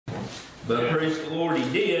But praise the Lord,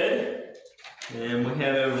 He did. And we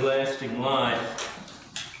have everlasting life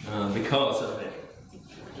because of it.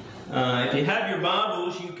 If you have your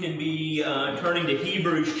Bibles, you can be turning to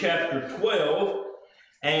Hebrews chapter 12.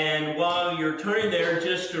 And while you're turning there,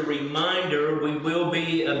 just a reminder, we will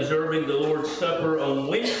be observing the Lord's Supper on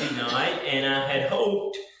Wednesday night. And I had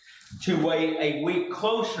hoped to wait a week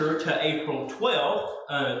closer to April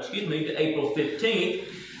 12th, to April 15th.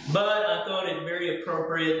 But I thought it very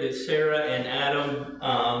appropriate that Sarah and Adam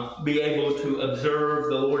be able to observe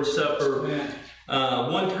the Lord's Supper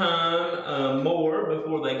one time more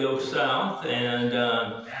before they go south.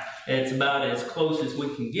 And it's about as close as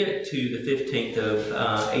we can get to the 15th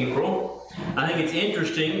of April. I think it's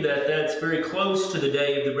interesting that that's very close to the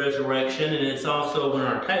day of the resurrection, and it's also when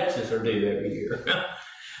our taxes are due every year.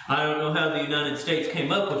 I don't know how the United States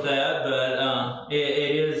came up with that, but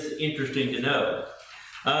it is interesting to know.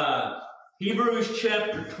 Hebrews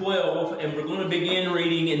chapter 12, and we're going to begin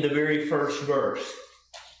reading in the very first verse.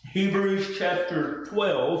 Hebrews chapter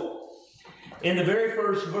 12, in the very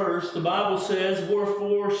first verse, the Bible says,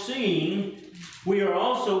 "Wherefore, seeing we are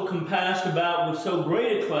also compassed about with so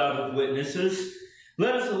great a cloud of witnesses,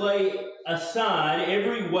 let us lay aside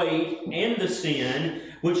every weight and the sin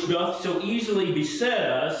which doth so easily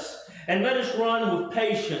beset us, and let us run with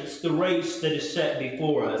patience the race that is set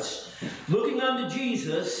before us, looking unto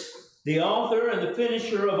Jesus, the author and the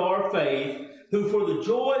finisher of our faith, who for the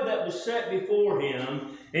joy that was set before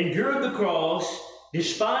him endured the cross,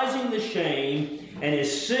 despising the shame, and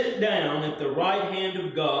is set down at the right hand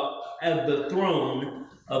of God, at the throne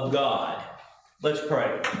of God." Let's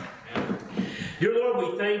pray. Dear Lord,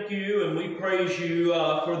 we thank you and we praise you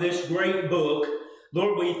for this great book.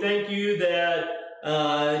 Lord, we thank you that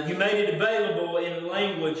you made it available in a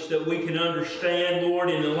language that we can understand, Lord,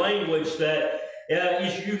 in a language that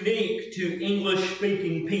is unique to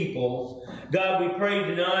English-speaking people. God, we pray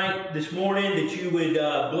tonight, this morning, that you would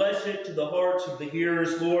bless it to the hearts of the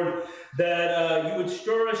hearers, Lord, that you would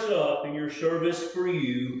stir us up in your service for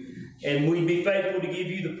you, and we'd be faithful to give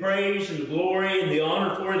you the praise and the glory and the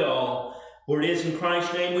honor for it all. For it is in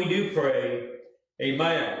Christ's name we do pray.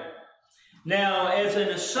 Amen. Now, as an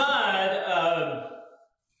aside,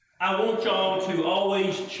 I want y'all to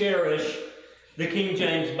always cherish the King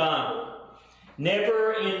James Bible.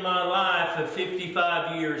 Never in my life of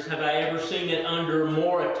 55 years have I ever seen it under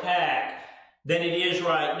more attack than it is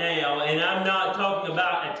right now. And I'm not talking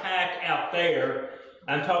about attack out there.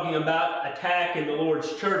 I'm talking about attack in the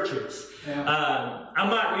Lord's churches. Yeah. I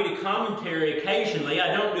might read a commentary occasionally.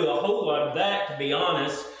 I don't do a whole lot of that, to be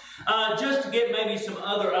honest, just to get maybe some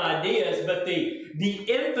other ideas. But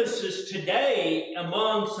the emphasis today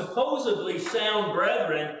among supposedly sound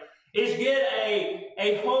brethren is get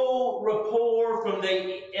a whole rapport from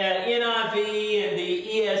the NIV and the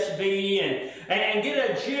ESV and get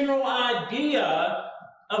a general idea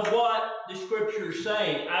of what the Scripture is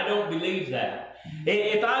saying. I don't believe that.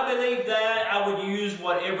 If I believed that, I would use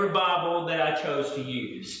whatever Bible that I chose to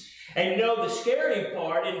use. And you know, the scary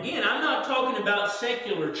part, and again, I'm not talking about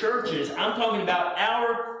secular churches. I'm talking about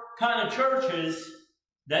our kind of churches.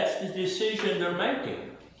 That's the decision they're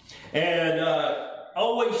making. And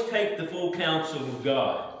always take the full counsel of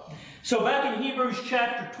God. So back in Hebrews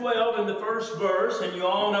chapter 12 in the first verse, and you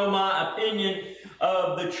all know my opinion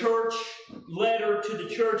of the church letter to the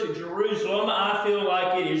church at Jerusalem. I feel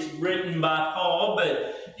like it is written by Paul,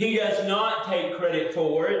 but he does not take credit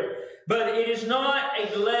for it. But it is not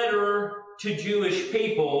a letter to Jewish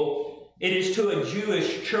people. It is to a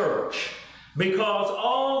Jewish church. Because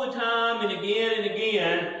all the time and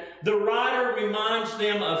again, the writer reminds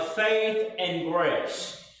them of faith and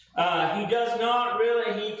grace. He does not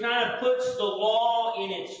really, he kind of puts the law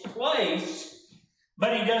in its place,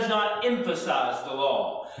 but he does not emphasize the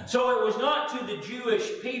law. So it was not to the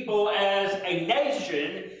Jewish people as a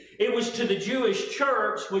nation, it was to the Jewish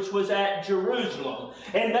church, which was at Jerusalem.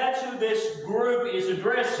 And that's who this group is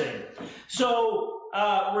addressing. So,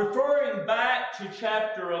 referring back to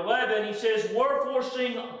chapter 11, he says, "Wherefore,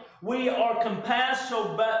 seeing we are compassed so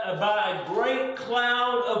by a great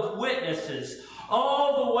cloud of witnesses,"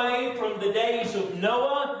 all the way from the days of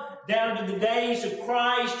Noah down to the days of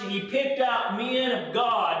Christ. And he picked out men of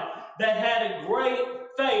God that had a great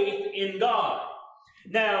faith in God.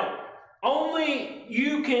 Now, only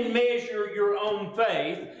you can measure your own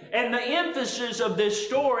faith. And the emphasis of this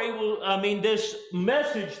story, this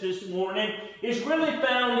message this morning, is really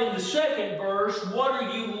found in the second verse. What are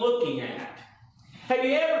you looking at? Have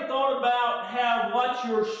you ever thought about how what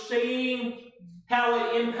you're seeing, how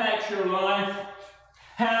it impacts your life?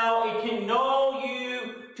 How it can know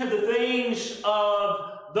you to the things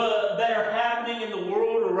that are happening in the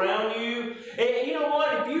world around you? You know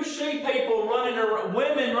what? If you see people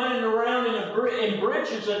women running around in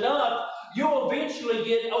breeches enough, you'll eventually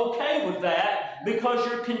get okay with that because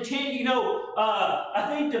you're continuing. You know, I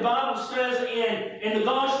think the Bible says in the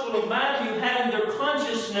Gospel of Matthew, having their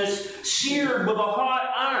consciousness seared with a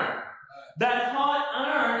hot iron. That hot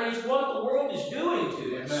iron is what the world is doing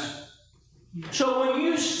to us. So when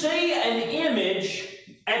you see an image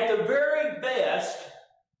at the very best,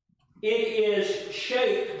 it is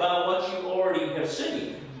shaped by what you already have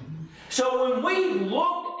seen. So when we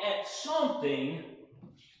look at something,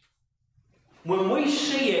 when we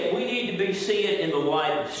see it, we need to see it in the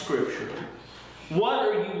light of Scripture. What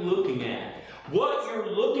are you looking at? What you're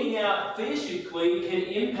looking at physically can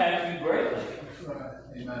impact you greatly. That's right.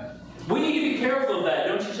 Amen. We need to be careful of that,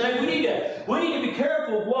 don't you say? We need to be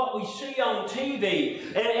careful of what we see on TV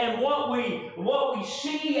and what we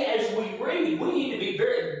see as we read. We need to be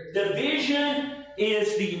the vision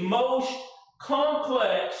is the most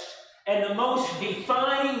complex and the most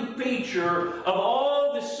defining feature of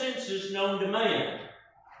all the senses known to man.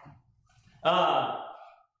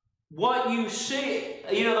 What you see,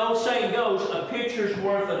 you know, the old saying goes, a picture's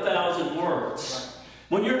worth 1,000 words.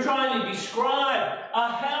 When you're trying to describe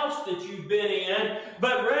a house that you've been in,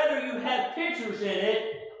 but rather you have pictures in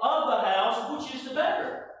it of the house, which is the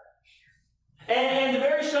better. And the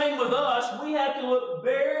very same with us, we have to look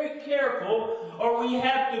very careful, or we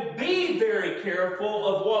have to be very careful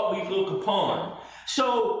of what we look upon.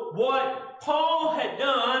 So what Paul had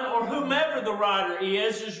done, or whomever the writer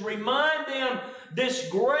is remind them this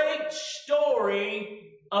great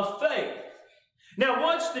story of faith. Now,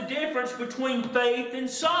 what's the difference between faith and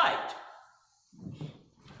sight?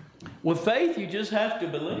 With faith, you just have to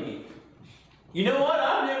believe. You know what?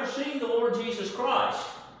 I've never seen the Lord Jesus Christ,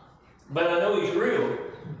 but I know He's real.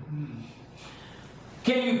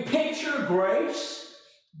 Can you picture grace?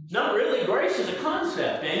 Not really. Grace is a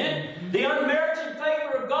concept, ain't it? The unmerited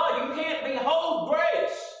favor of God. You can't behold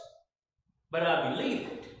grace, but I believe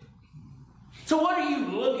it. So what are you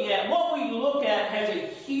looking at? What we look at has a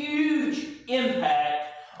huge impact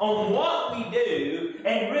on what we do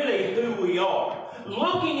and really who we are.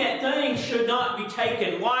 Looking at things should not be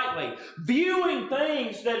taken lightly. Viewing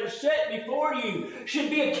things that are set before you should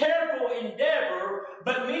be a careful endeavor,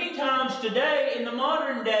 but many times today, in the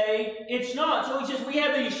modern day, it's not. So he says we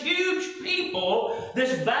have these huge people,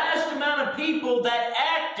 this vast amount of people that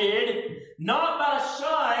acted not by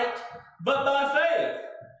sight, but by faith.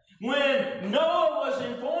 When Noah was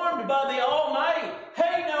informed by the Almighty,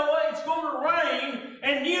 hey Noah, it's going to rain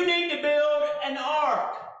and you need to build an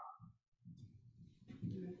ark.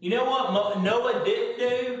 You know what Noah didn't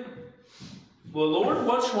do? Well, Lord,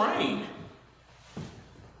 what's rain?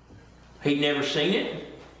 He'd never seen it.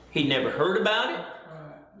 He'd never heard about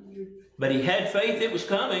it. But he had faith it was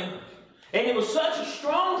coming. And it was such a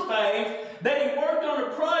strong faith that he worked on a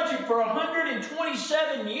project for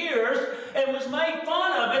 127 years and was made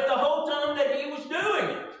fun of it the whole time that he was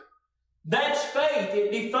doing it. That's faith.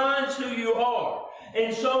 It defines who you are.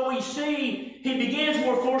 And so we see, he begins,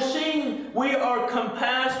 we're foreseeing we are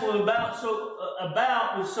compassed with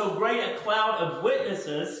with so great a cloud of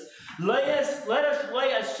witnesses. Let us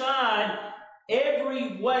lay aside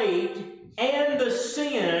every weight and the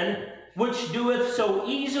sin which doeth so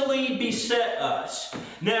easily beset us.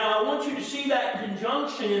 Now, I want you to see that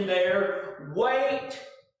conjunction in there, weight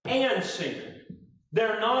and sin.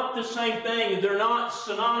 They're not the same thing. They're not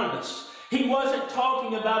synonymous. He wasn't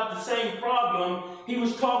talking about the same problem. He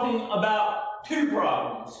was talking about two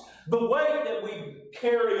problems. The weight that we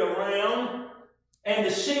carry around and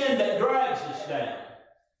the sin that drags us down.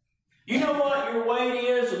 You know what your weight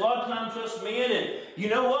is? A lot of times us men, and you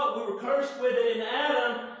know what? We were cursed with it in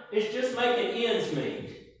Adam. It's just making ends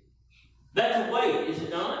meet. That's a weight, is it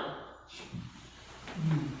not?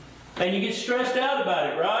 And you get stressed out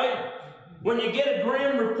about it, right? When you get a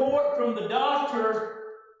grim report from the doctor,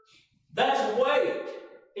 that's a weight.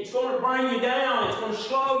 It's going to bring you down. It's going to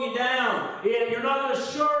slow you down. And you're not going to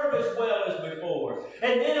serve as well as before.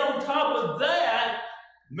 And then on top of that,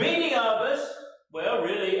 many of us, well,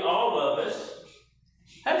 really all of us,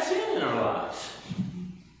 have sin in our lives.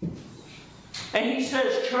 And he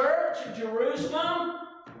says, church in Jerusalem,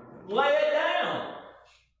 lay it down.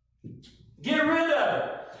 Get rid of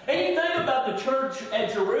it. And you think about the church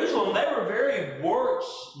at Jerusalem, they were very works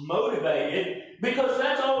motivated because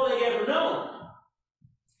that's all they'd ever known.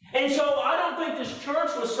 And so I don't think this church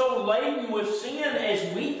was so laden with sin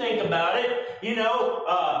as we think about it. You know,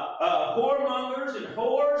 whoremongers and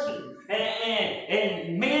whores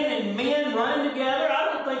and men running together.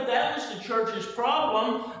 I don't think that was the church's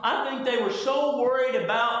problem. I think they were so worried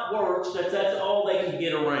about works that that's all they could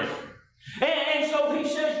get around. And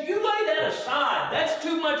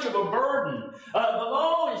much of a burden. The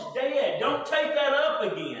law is dead. Don't take that up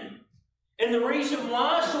again. And the reason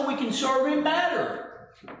why, so we can serve Him better.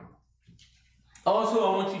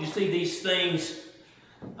 Also, I want you to see these things,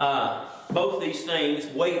 both these things,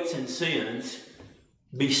 weights and sins,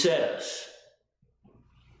 beset us.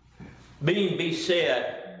 Being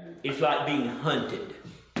beset is like being hunted.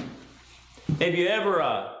 Have you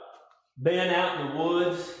ever been out in the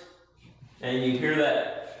woods and you hear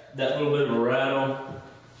that little bit of a rattle?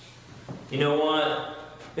 You know what?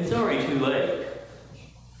 It's already too late.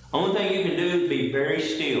 Only thing you can do is be very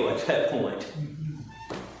still at that point.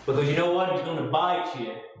 Because you know what? He's going to bite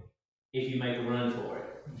you if you make a run for it.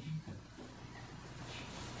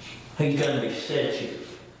 He's going to beset you.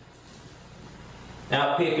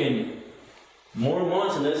 Out picking more than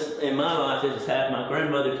once in my life, this has happened. My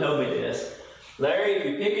grandmother told me this. Larry, if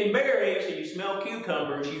you're picking berries and you smell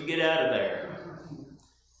cucumbers, you get out of there.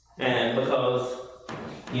 And because,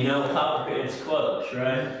 you know, Copperhead's close,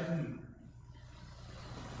 right?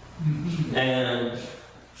 And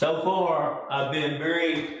so far, I've been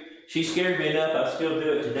she scared me enough, I still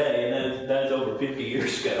do it today, and that's over 50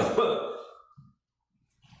 years ago.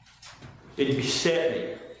 It beset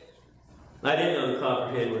me. I didn't know the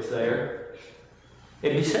Copperhead was there.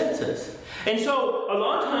 It besets us. And so, a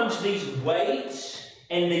lot of times, these weights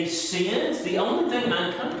and these sins, the only thing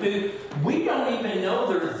I come to, we don't even know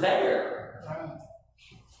they're there.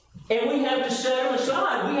 And we have to set them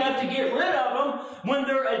aside. We have to get rid of them when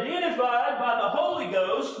they're identified by the Holy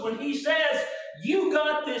Ghost. When He says, you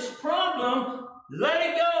got this problem, let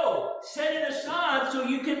it go. Set it aside so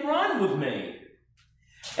you can run with me.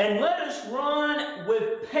 And let us run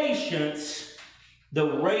with patience the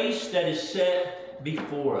race that is set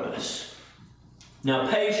before us. Now,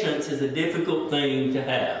 patience is a difficult thing to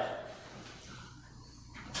have.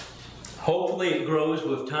 Hopefully it grows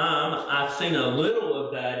with time. I've seen a little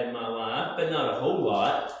of that in my life, but not a whole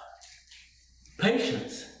lot.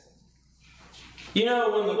 Patience. You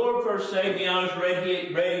know, when the Lord first saved me, I was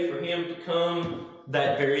ready for Him to come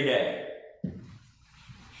that very day.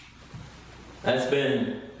 That's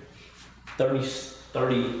been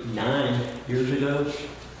 39 years ago.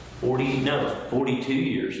 42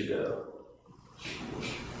 years ago.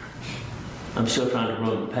 I'm still trying to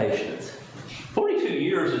run with patience. 42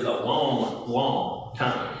 years is a long, long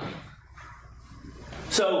time.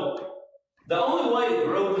 So, the only way to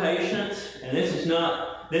grow patience, and this is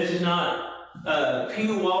not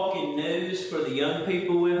pew walking news for the young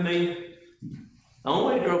people with me. The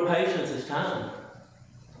only way to grow patience is time.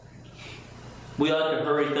 We like to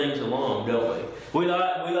hurry things along, don't we? We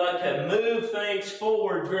like to move things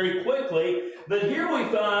forward very quickly, but here we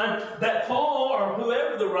find that Paul, or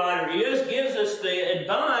whoever the writer is, gives us the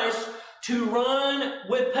advice to run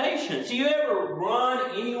with patience. You ever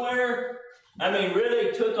run anywhere? I mean,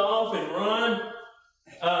 really took off and run?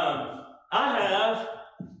 I have.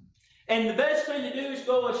 And the best thing to do is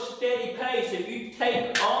go a steady pace. If you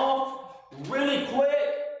take off really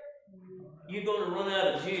quick, you're going to run out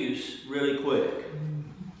of juice really quick.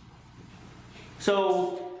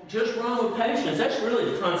 So, just run with patience. That's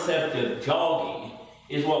really the concept of jogging,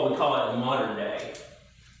 is what we call it in modern day.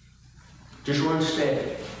 Just run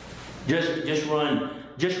steady. Just run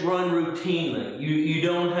routinely. You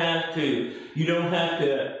don't have to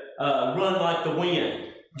run like the wind.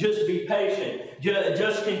 Just be patient.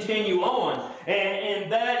 Just continue on.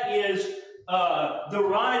 And that is the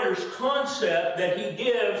writer's concept that he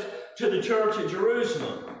gives to the church at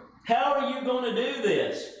Jerusalem. How are you going to do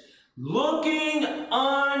this? Looking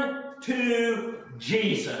unto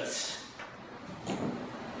Jesus.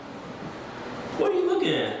 What are you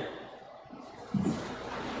looking at?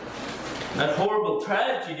 That horrible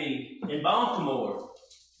tragedy in Baltimore.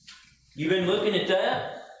 You've been looking at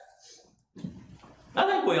that? I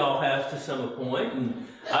think we all have to some point, and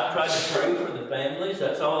I've tried to pray for the families.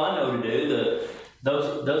 That's all I know to do.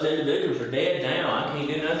 Those individuals are dead now. I can't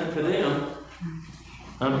do nothing for them.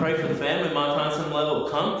 I'm praying for the family, might find some level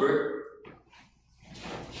of comfort.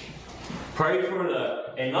 Pray for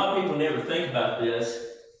and a lot of people never think about this,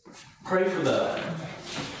 pray for the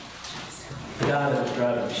guy that was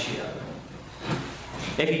driving the ship.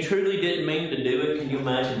 If he truly didn't mean to do it, can you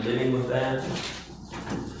imagine living with that?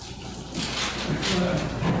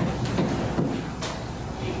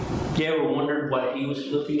 You ever wondered what he was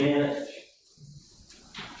looking at?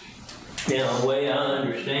 Now, the way I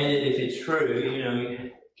understand it, if it's true,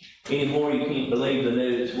 anymore you can't believe the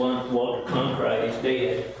news. Walter Cronkite is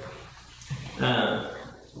dead.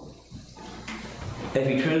 If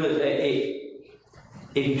he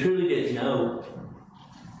truly didn't know,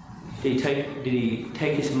 did he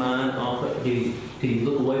take his mind off it? Did he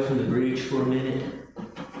look away from the bridge for a minute?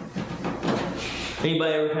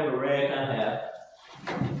 Anybody ever have a wreck? I have.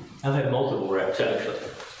 I've had multiple wrecks, actually.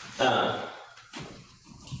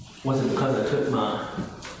 Was it because I took my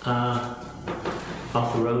eye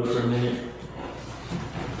off the road for a minute?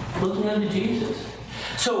 Looking unto Jesus.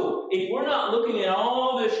 So, if we're not looking at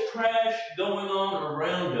all this trash going on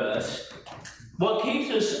around us, what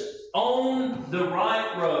keeps us on the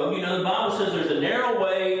right road, you know, the Bible says there's a narrow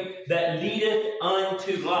way that leadeth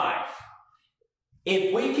unto life.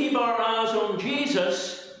 If we keep our eyes on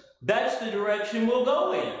Jesus, that's the direction we'll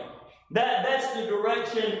go in. That's the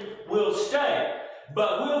direction we'll stay.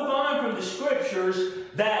 But we'll find from the Scriptures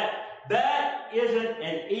that that isn't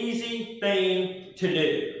an easy thing to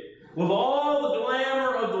do. With all the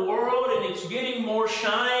glamour of the world, and it's getting more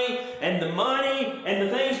shiny, and the money, and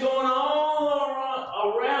the things going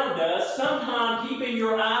all around us, sometimes keeping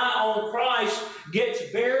your eye on Christ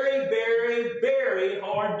gets very, very, very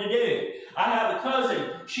hard to do. I have a cousin.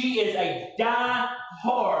 She is a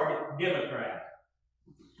die-hard Democrat.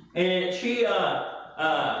 And she,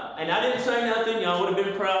 and I didn't say nothing. Y'all would have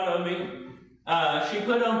been proud of me. She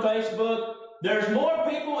put on Facebook, there's more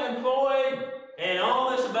people employed and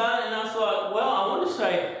all this about it. And I thought, well, I want to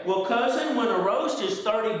say, well, cousin, when a roast is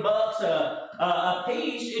 $30 a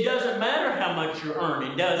piece, it doesn't matter how much you're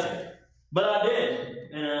earning, does it? But I did.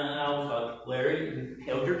 And I was like, Larry, you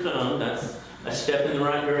held your tongue. That's a step in the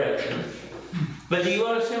right direction. But do you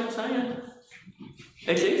understand what I'm saying?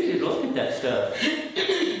 It's easy to look at that stuff.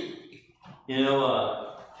 You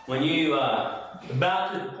know, when you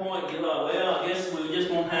about to the point you're like, well, I guess we just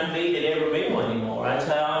won't have meat at every meal anymore. That's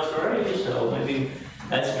how I was raised, so maybe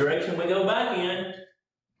that's the direction we go back in.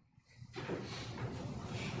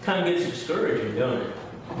 Kind of gets discouraging, don't it?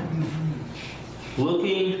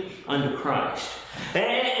 Looking unto Christ.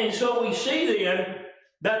 And so we see then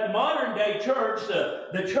that the modern day church,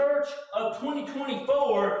 the church of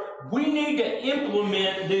 2024, we need to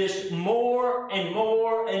implement this more and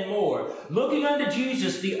more and more. Looking unto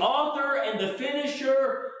Jesus, the author and the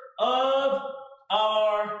finisher of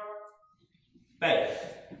our faith.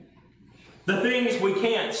 The things we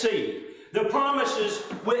can't see. The promises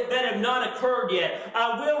that have not occurred yet.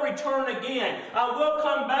 I will return again. I will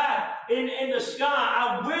come back in the sky.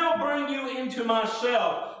 I will bring you into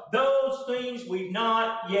myself. Those things we've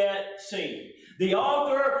not yet seen. The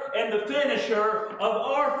author and the finisher of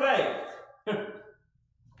our faith.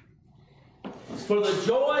 For the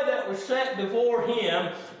joy that was set before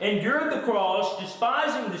him, endured the cross,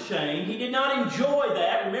 despising the shame. He did not enjoy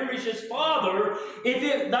that. Remember, he says, Father, if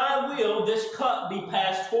it thy will, this cup be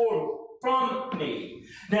passed from me.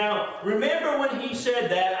 Now, remember when he said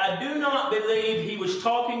that, I do not believe he was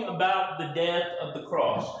talking about the death of the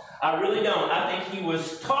cross. I really don't. I think he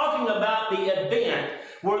was talking about the event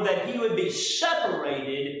where that he would be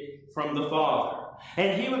separated from the Father.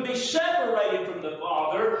 And he would be separated from the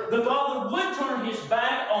Father. The Father would turn his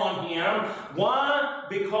back on him. Why?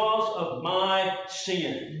 Because of my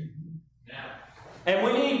sin. And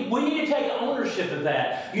we need to take ownership of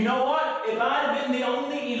that. You know what? If I'd have been the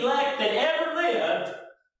only elect that ever lived,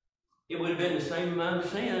 it would have been the same amount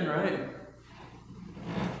of sin, right?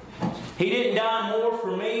 He didn't die more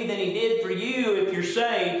for me than he did for you. If you're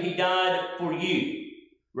saved, he died for you.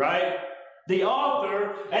 Right? The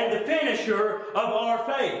author and the finisher of our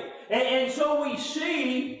faith. And so we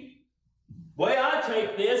see, the way I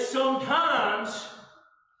take this, sometimes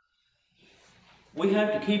we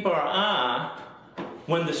have to keep our eye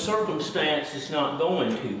when the circumstance is not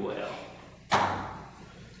going too well.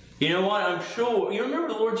 You know what? I'm sure. You remember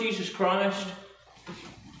the Lord Jesus Christ?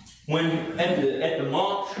 When at the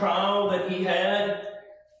mock trial that he had,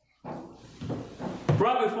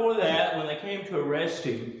 right before that, when they came to arrest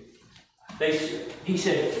him, he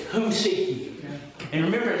said, "Whom seek ye?" And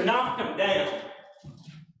remember, it knocked him down.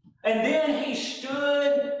 And then he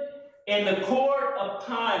stood in the court of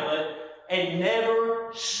Pilate and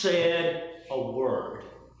never said a word.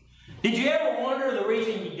 Did you ever wonder the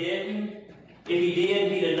reason he didn't? If he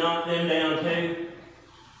did, he'd have knocked them down too.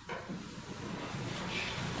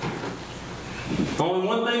 Only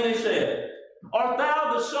one thing they said, "Art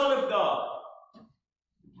thou the Son of God?"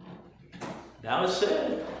 That was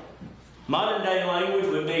said. Modern day language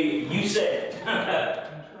would be, "You said."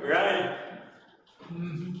 Right?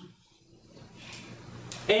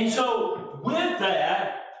 And so, with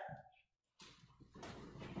that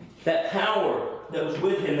power that was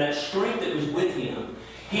with him, that strength that was with him,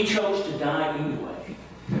 he chose to die anyway.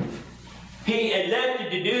 He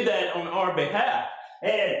elected to do that on our behalf.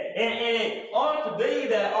 And it ought to be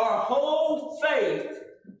that our whole faith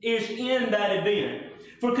is in that event.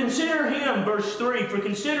 For consider him, verse 3, for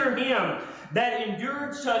consider him that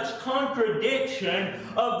endured such contradiction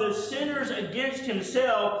of the sinners against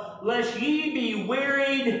himself, lest ye be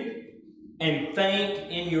wearied and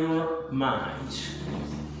faint in your minds.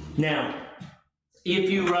 Now, if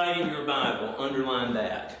you write in your Bible, underline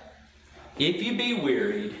that. If you be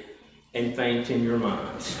wearied and faint in your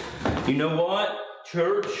minds. You know what,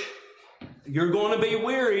 church? You're going to be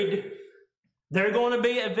wearied. There are going to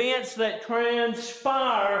be events that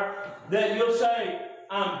transpire that you'll say,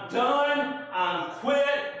 I'm done, I'm quit,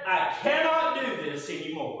 I cannot do this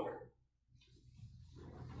anymore.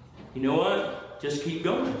 You know what? Just keep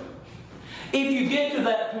going. If you get to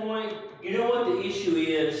that point, you know what the issue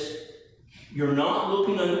is? You're not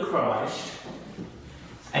looking unto Christ,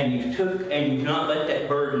 and you've not let that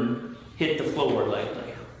burden hit the floor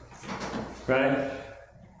lately. Right?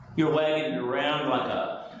 You're wagging it around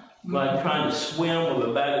like trying to swim with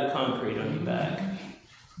a bag of concrete on your back.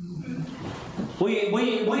 We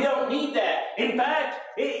don't need that. In fact,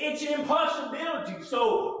 it's an impossibility.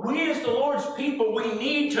 So we as the Lord's people, we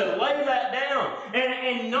need to lay that down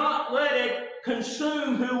and not let it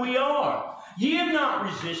consume who we are. Ye have not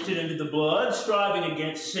resisted unto the blood, striving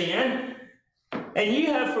against sin, and ye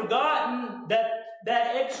have forgotten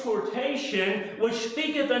that exhortation which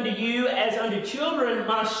speaketh unto you as unto children,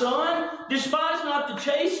 my son, despise not the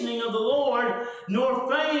chastening of the Lord,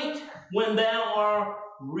 nor faint when thou art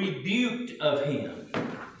rebuked of him.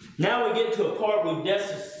 Now we get to a part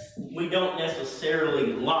we don't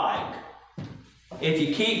necessarily like. If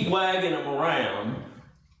you keep wagging them around,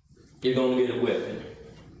 you're going to get a whipping.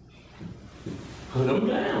 Put them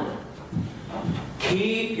down.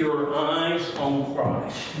 Keep your eyes on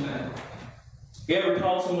Christ. You ever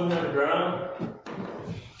taught someone how to drive?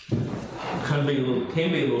 Can be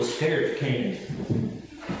a little scary, can't it?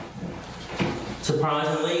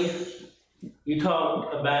 Surprisingly, you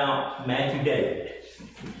talk about Matthew David.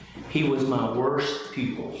 He was my worst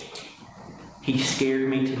pupil. He scared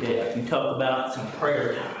me to death. You talk about some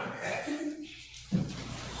prayer time.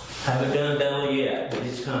 Haven't done that yet, but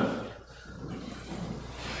it's coming.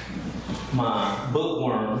 My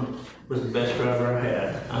bookworm was the best driver I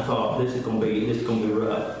had. I thought this is gonna be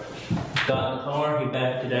rough. Got in the car, he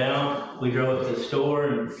backed it out. We drove to the store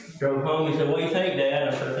and drove home. He said, "What do you think, Dad?"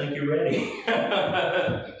 I said, "I think you're ready."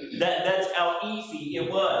 That's how easy it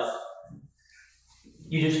was.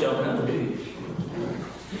 You just don't know, do you?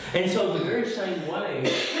 And so the very same way,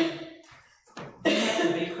 we have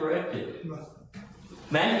to be corrected.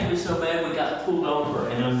 Matthew was so bad we got pulled over,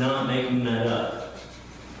 and I'm not making that up.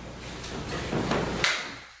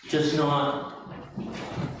 Just not.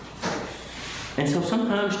 And so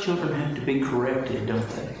sometimes children have to be corrected, don't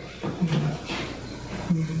they?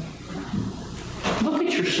 Look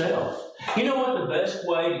at yourself. You know what the best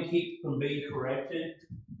way to keep from being corrected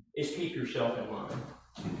is keep yourself in line.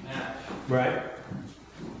 Right?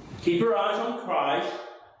 Keep your eyes on Christ.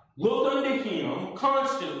 Look unto him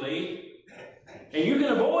constantly. And you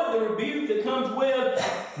can avoid the rebuke that comes with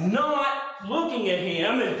not looking at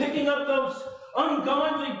him and picking up those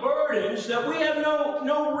ungodly burdens that we have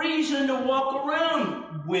no reason to walk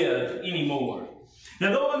around with anymore.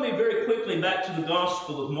 Now go with me very quickly back to the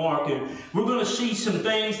Gospel of Mark, and we're going to see some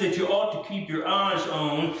things that you ought to keep your eyes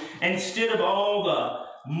on instead of all the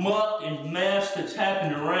muck and mess that's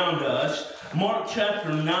happening around us. Mark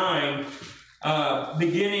chapter 9,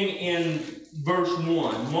 beginning in verse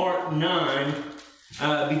 1. Mark 9,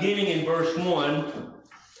 beginning in verse 1.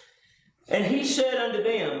 And he said unto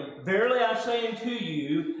them, Verily I say unto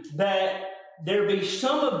you, that there be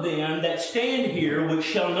some of them that stand here which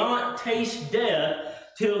shall not taste death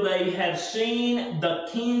till they have seen the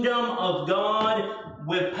kingdom of God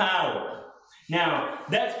with power. Now,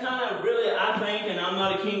 that's kind of really, I think, and I'm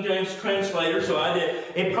not a King James translator, so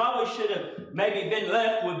it probably should have maybe been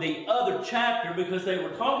left with the other chapter because they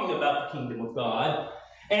were talking about the kingdom of God.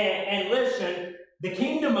 And listen, the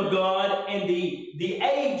kingdom of God and the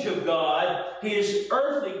age of God, his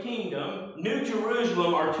earthly kingdom, New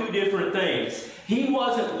Jerusalem, are two different things. He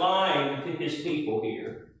wasn't lying to his people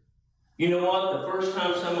here. You know what? The first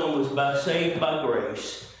time someone was saved by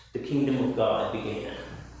grace, the kingdom of God began.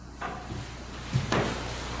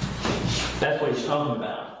 That's what he's talking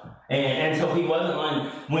about. And so he wasn't lying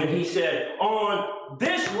when he said, on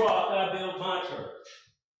this rock I build my church.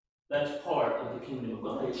 That's part of the kingdom of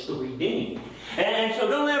God. It's the redeemed. And so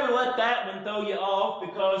don't ever let that one throw you off,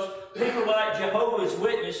 because people like Jehovah's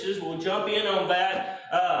Witnesses will jump in on that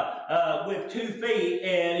with 2 feet,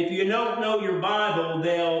 and if you don't know your Bible,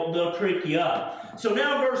 they'll trick you up. So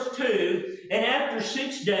now verse 2, and after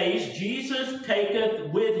 6 days Jesus taketh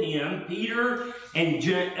with him Peter and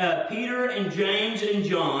James and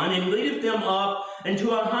John, and leadeth them up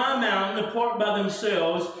into a high mountain apart by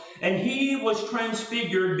themselves. And he was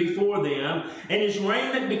transfigured before them, and his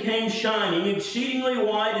raiment became shining, exceedingly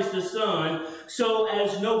white as the sun, so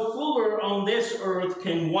as no fuller on this earth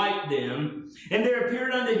can white them. And there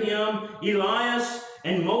appeared unto him Elias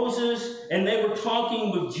and Moses, and they were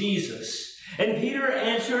talking with Jesus. And Peter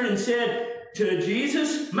answered and said to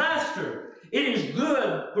Jesus, Master, it is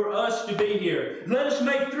good for us to be here. Let us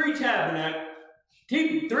make 3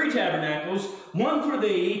 tabernacles, one for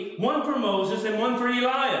thee, one for Moses, and one for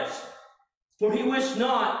Elias. For he wist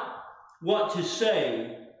not what to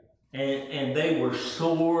say, and they were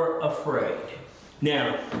sore afraid.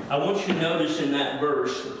 Now, I want you to notice in that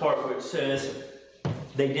verse, the part where it says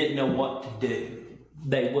they didn't know what to do.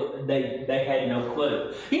 They had no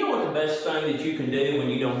clue. You know what the best thing that you can do when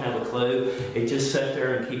you don't have a clue? Is just sit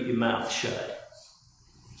there and keep your mouth shut.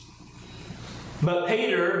 But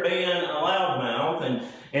Peter, being a loudmouth,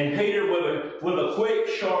 and Peter with a quick,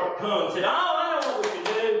 sharp tongue, said, "Oh, I know what we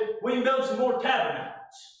can do. We can build some more tabernacles."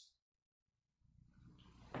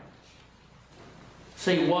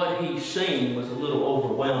 See, what he's seen was a little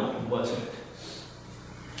overwhelming, wasn't it?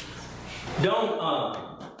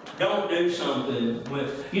 Don't do something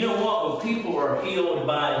with, you know what, when people are healed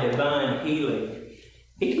by divine healing,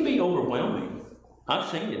 it can be overwhelming. I've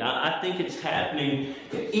seen it. I think it's happening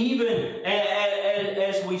even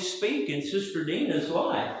as we speak in Sister Dina's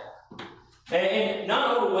life. And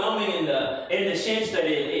not overwhelming in the sense that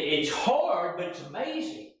it's hard, but it's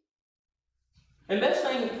amazing. And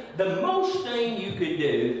the most thing you could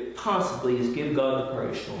do possibly is give God the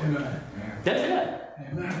praise for it. Amen. That's it.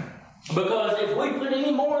 Amen. Because if we put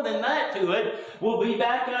any more than that to it, we'll be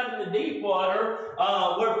back out in the deep water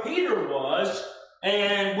where Peter was,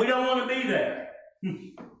 and we don't want to be there.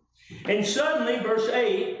 And suddenly, verse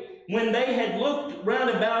 8, when they had looked round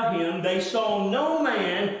about him, they saw no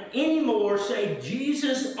man any more save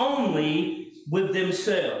Jesus only with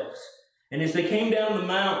themselves. And as they came down the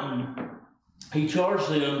mountain, he charged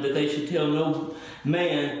them that they should tell no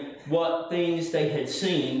man what things they had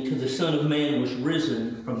seen till the Son of Man was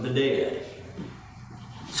risen from the dead.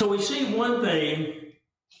 So we see one thing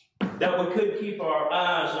that we could keep our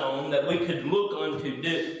eyes on, that we could look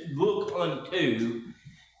unto,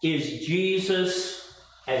 is Jesus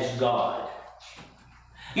as God.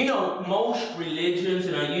 You know, most religions,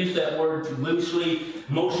 and I use that word loosely,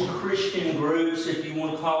 most Christian groups, if you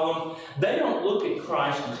want to call them, they don't look at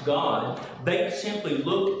Christ as God. They simply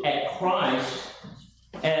look at Christ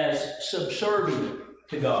as subservient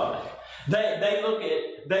to God. They look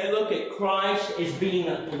at Christ as being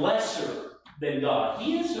lesser than God.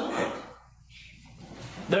 He is not.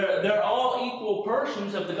 They're all equal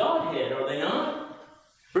persons of the Godhead, are they not?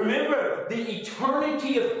 Remember the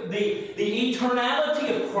eternity of the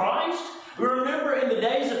eternality of Christ. Remember in the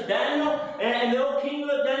days of Daniel and the old king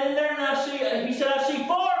looked down in there, and he said, I see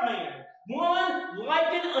 4 men, one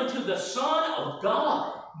likened unto the Son of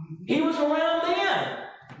God. He was around then.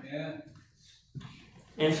 Yeah.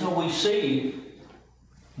 And so we see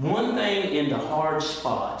one thing in the hard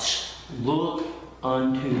spots: look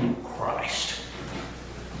unto Christ.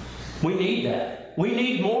 We need that. We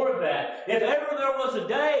need more of that. If ever there was a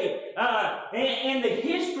day in the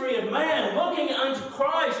history of man, looking unto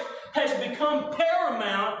Christ has become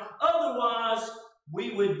paramount. Otherwise,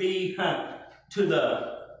 we would be to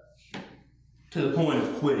the point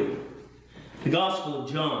of quitting. The Gospel of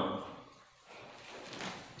John.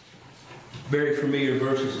 Very familiar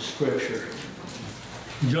verses of Scripture.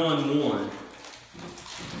 John 1.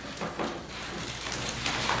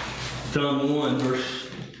 John 1, verse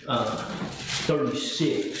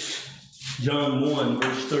 36. John 1,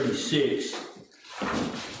 verse 36.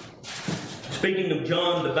 Speaking of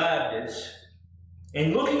John the Baptist,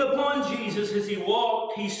 and looking upon Jesus as he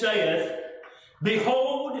walked, he saith,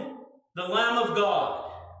 Behold the Lamb of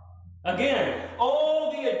God. Again,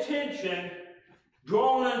 all the attention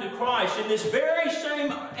drawn unto Christ. In this very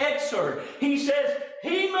same excerpt, he says,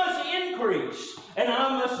 He must increase, and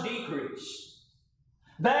I must decrease.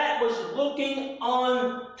 That was looking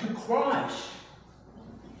on to Christ.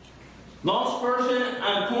 Lost person,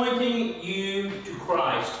 I'm pointing you to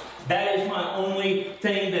Christ. That is my only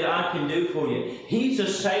thing that I can do for you. He's a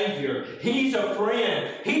Savior. He's a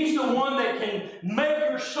friend. He's the one that can make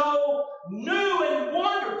your soul new and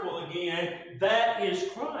wonderful again. in, that is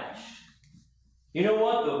Christ. You know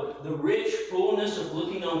what? The rich fullness of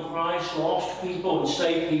looking on Christ, lost people and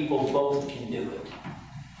saved people both can do it.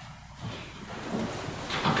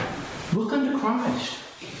 Look unto Christ.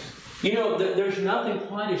 You know, there's nothing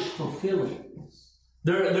quite as fulfilling.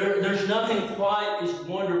 There's nothing quite as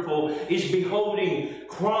wonderful as beholding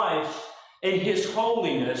Christ and His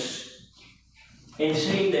holiness and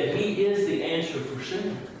seeing that He is the answer for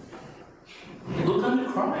sin. Look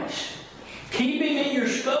unto Christ. Keep Him in your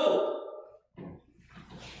scope.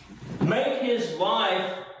 Make His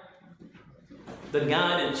life the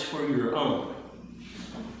guidance for your own.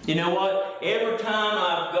 You know what? Every time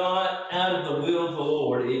I've got out of the will of the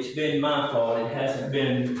Lord, it's been my fault. It hasn't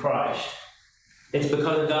been Christ. It's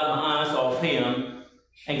because I got my eyes off Him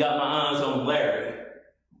and got my eyes on Larry.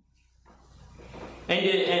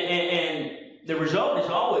 And the result is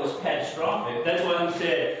always catastrophic. That's why He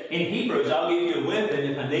said in Hebrews, I'll give you a weapon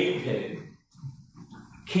if I need to.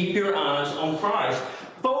 Keep your eyes on Christ.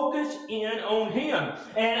 Focus in on Him.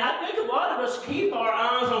 And I think a lot of us keep our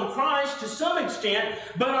eyes on Christ to some extent,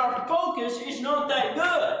 but our focus is not that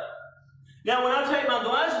good. Now, when I take my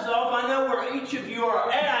glasses off, I know where each of you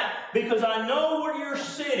are at because I know where you're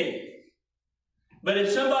sitting. But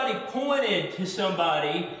if somebody pointed to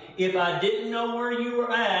somebody, if I didn't know where you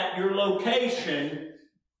were at, your location,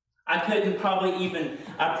 I probably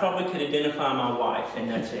could identify my wife, and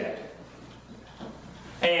that's it.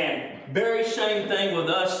 And very same thing with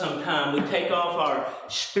us sometimes. We take off our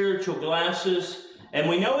spiritual glasses, and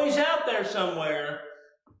we know He's out there somewhere,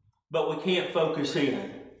 but we can't focus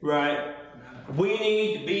in, right? We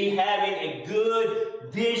need to be having a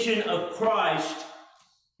good vision of Christ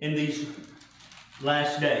in these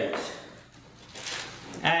last days.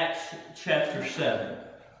 Acts chapter 7.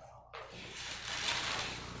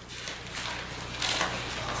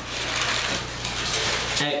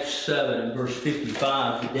 Acts 7, verse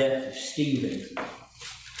 55, the death of Stephen.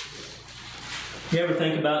 You ever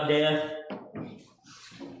think about death?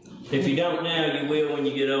 If you don't now, you will when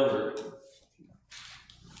you get older.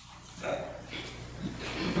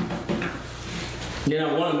 You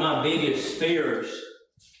know, one of my biggest fears,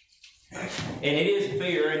 and it is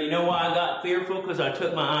fear, and you know why I got fearful? Because I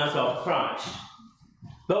took my eyes off Christ.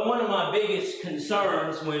 But one of my biggest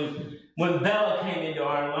concerns when Bella came into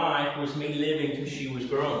our life was me living till she was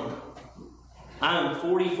grown. I'm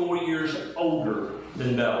 44 years older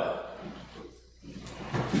than Bella.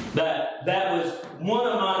 That was one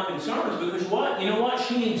of my concerns because what? You know what?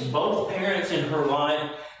 She needs both parents in her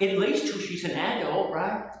life, at least till she's an adult,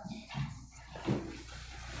 right?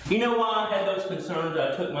 You know why I had those concerns?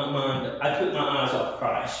 I took my eyes off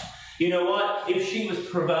Christ. You know what? If she was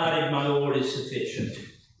provided, my Lord is sufficient.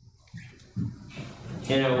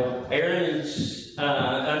 You know, Abraham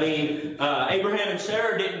and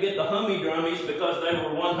Sarah didn't get the hummy-drummies because they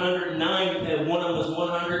were 109, one of them was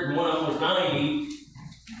 100 and one of them was 90.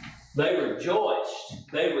 They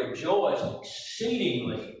rejoiced. They rejoiced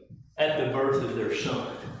exceedingly at the birth of their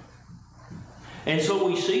son. And so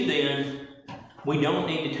we see then, we don't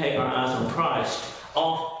need to take our eyes on Christ,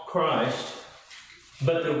 off Christ.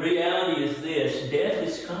 But the reality is this, death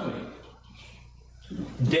is coming.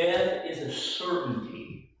 Death is a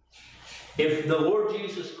certainty. If the Lord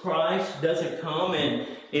Jesus Christ doesn't come in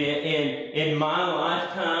my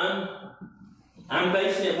lifetime, I'm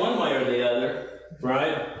basing it one way or the other,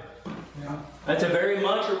 right? Yeah. That's a very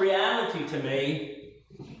much a reality to me.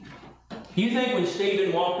 You think when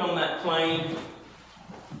Stephen walked on that plane,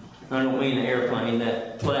 I don't mean the airplane,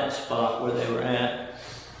 that flat spot where they were at,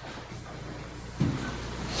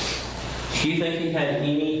 do you think he had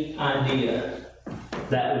any idea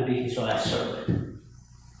that would be his last sermon?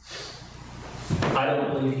 I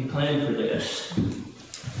don't believe he planned for this.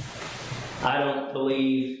 I don't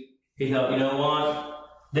believe he thought, you know what?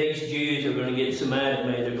 These Jews are going to get so mad at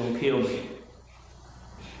me, they're going to kill me.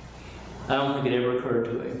 I don't think it ever occurred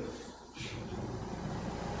to him.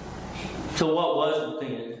 So what was it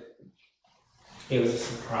then? It was a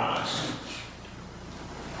surprise.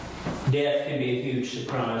 Death can be a huge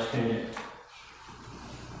surprise, can't it?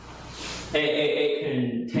 It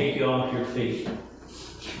can take you off your feet.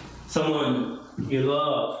 Someone you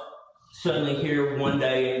love suddenly here one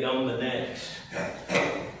day and gone the next.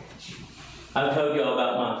 I've told y'all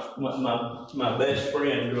about my best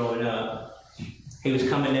friend growing up. He was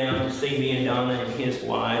coming down to see me and Donna, and his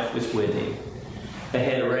wife was with him. They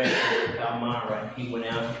had a rapture with Palmyra, and he went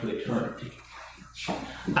out into eternity.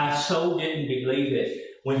 I so didn't believe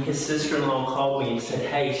it when his sister-in-law called me and said,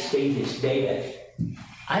 "Hey, Steve is dead."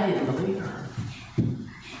 I didn't believe her.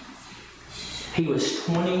 He was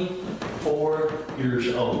 24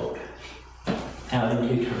 years old, out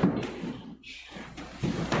into eternity.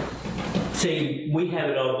 See, we have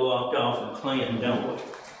it all blocked off and planned, don't we?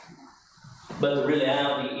 But the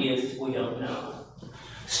reality is we don't know.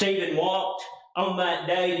 Stephen walked on that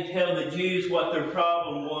day to tell the Jews what their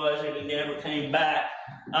problem was, and he never came back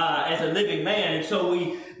as a living man. And so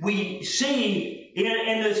we see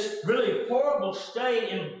in this really horrible state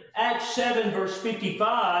in Acts 7, verse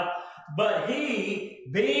 55, but he,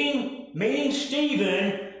 meaning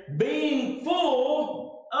Stephen, being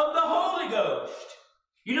full of the Holy Ghost.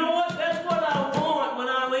 You know what? That's what I want when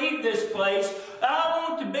I leave this place. I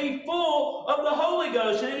want to be full of the Holy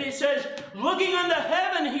Ghost. And it says, looking unto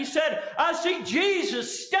heaven, he said, I see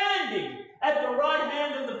Jesus standing at the right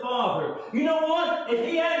hand of the Father. You know what? If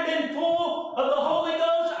he hadn't been full of the Holy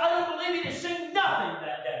Ghost, I don't believe he'd have seen nothing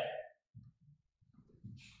that day.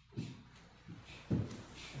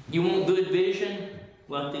 You want good vision?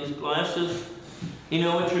 Like these glasses? You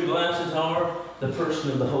know what your glasses are? The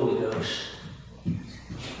person of the Holy Ghost.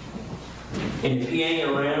 And if he ain't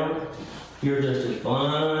around, you're just as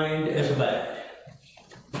blind as a bat.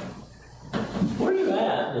 Where are you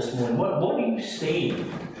at this morning? What are you seeing?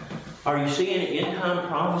 Are you seeing end-time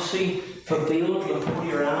prophecy fulfilled before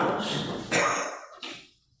your eyes?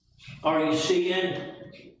 Are you seeing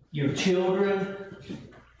your children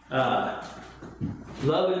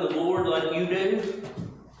loving the Lord like you do?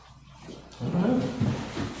 I don't know.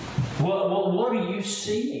 What are you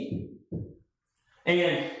seeing?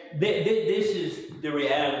 And this is the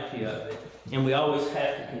reality of it. And we always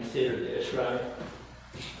have to consider this, right?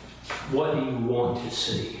 What do you want to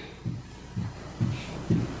see?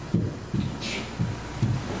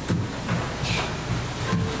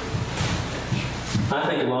 I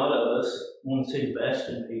think a lot of us want to see the best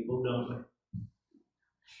in people, don't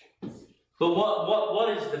we? But what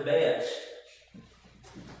is the best?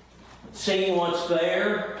 Seeing what's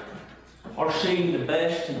there or seeing the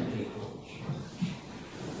best in people?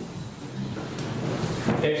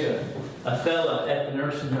 There's a fella at the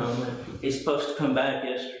nursing home, and he's supposed to come back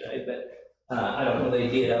yesterday, but I don't know they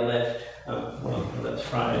did. I left, well, that's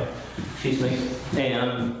Friday, excuse me.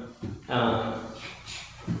 And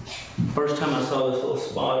first time I saw this little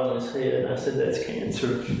spot on his head, I said, that's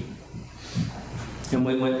cancer. And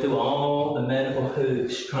we went through all the medical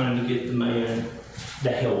hoops trying to get the man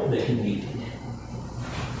the help that he needed.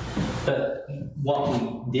 But what we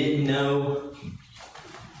didn't know,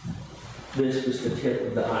 this was the tip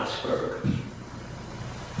of the iceberg.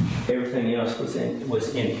 Everything else was in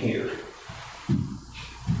here.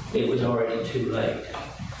 It was already too late.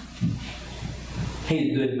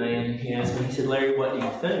 He's a good man. He asked me, he said, Larry, what do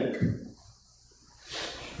you think?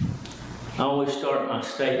 I always start my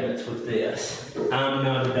statements with this. I'm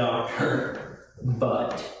not a doctor,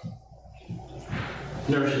 but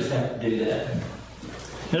nurses have to do that.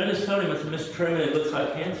 And I just told him, I said, Mr. Truman, it looks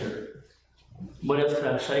like cancer. What else could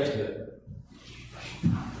I say to it?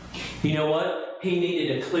 You know what? He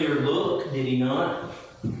needed a clear look, did he not?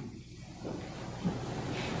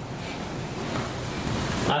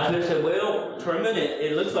 I could have said, well, Truman,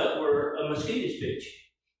 it looks like we're a mosquito stitch.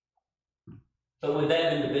 But would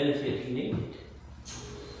that have been the benefit he needed?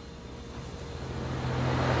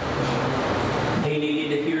 He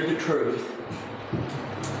needed to hear the truth.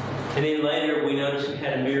 And then later we noticed he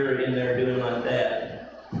had a mirror in there doing like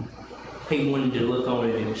that. He wanted to look on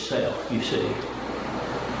it himself, you see.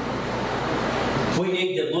 We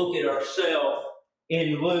need to look at ourselves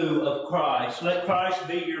in lieu of Christ. Let Christ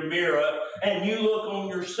be your mirror, and you look on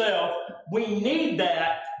yourself. We need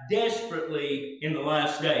that desperately in the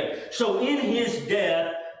last day. So in his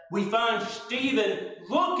death, we find Stephen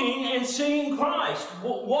looking and seeing Christ.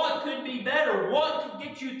 What could be better? What could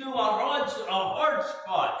get you through a hard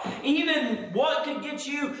spot? Even what could get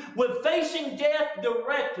you with facing death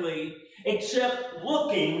directly, except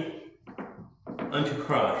looking unto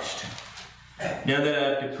Christ. Now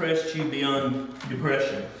that I've depressed you beyond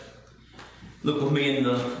depression, look with me in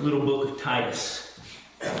the little book of Titus.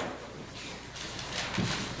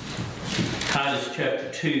 Titus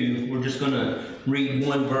chapter 2, we're just going to read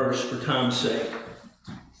one verse for time's sake.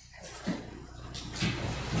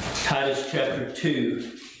 Titus chapter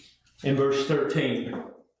 2 and verse 13.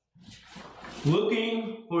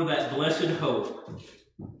 Looking for that blessed hope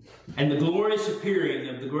and the glorious appearing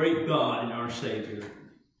of the great God and our Savior,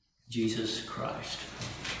 Jesus Christ.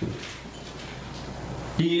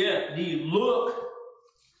 Do you look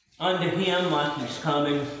unto him like he's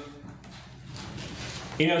coming?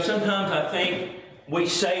 You know, sometimes I think we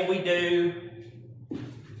say we do,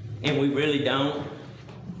 and we really don't.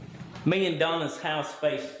 Me and Donna's house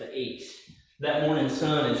face the east. That morning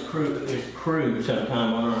sun is crude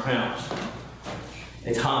sometime on our house.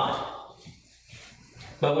 It's hot.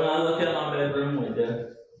 But when I look out my bedroom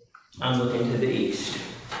window, I'm looking to the east.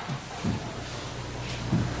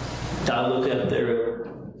 I look up there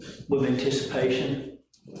with anticipation.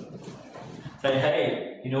 Say,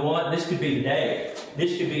 hey, you know what? This could be the day.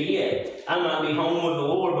 This could be it. I might be home with the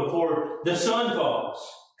Lord before the sun falls.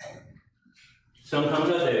 Sometimes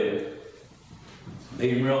I do.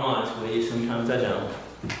 Being real honest with you, sometimes I don't.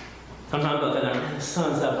 Sometimes I think, man, the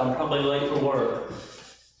sun's up. I'm probably late for work.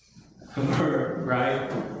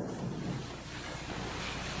 Right?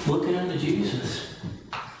 Looking unto Jesus.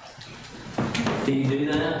 Do you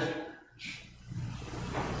do that?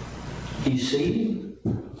 Do you see Him?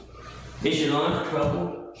 Is your life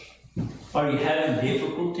troubled? Are you having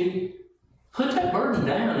difficulty? Put that burden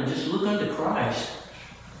down and just look unto Christ.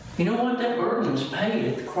 You know what? That burden was paid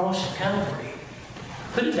at the cross of Calvary.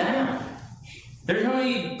 Put it down. There's no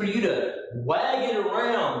need for you to wag it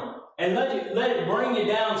around and let it bring you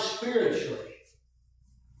down spiritually.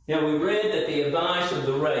 Now, we read that the advice of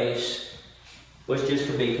the race was just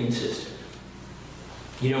to be consistent.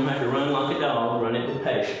 You don't have to run like a dog, run it with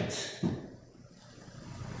patience.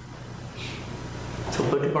 So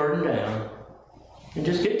put the burden down and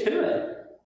just get to it.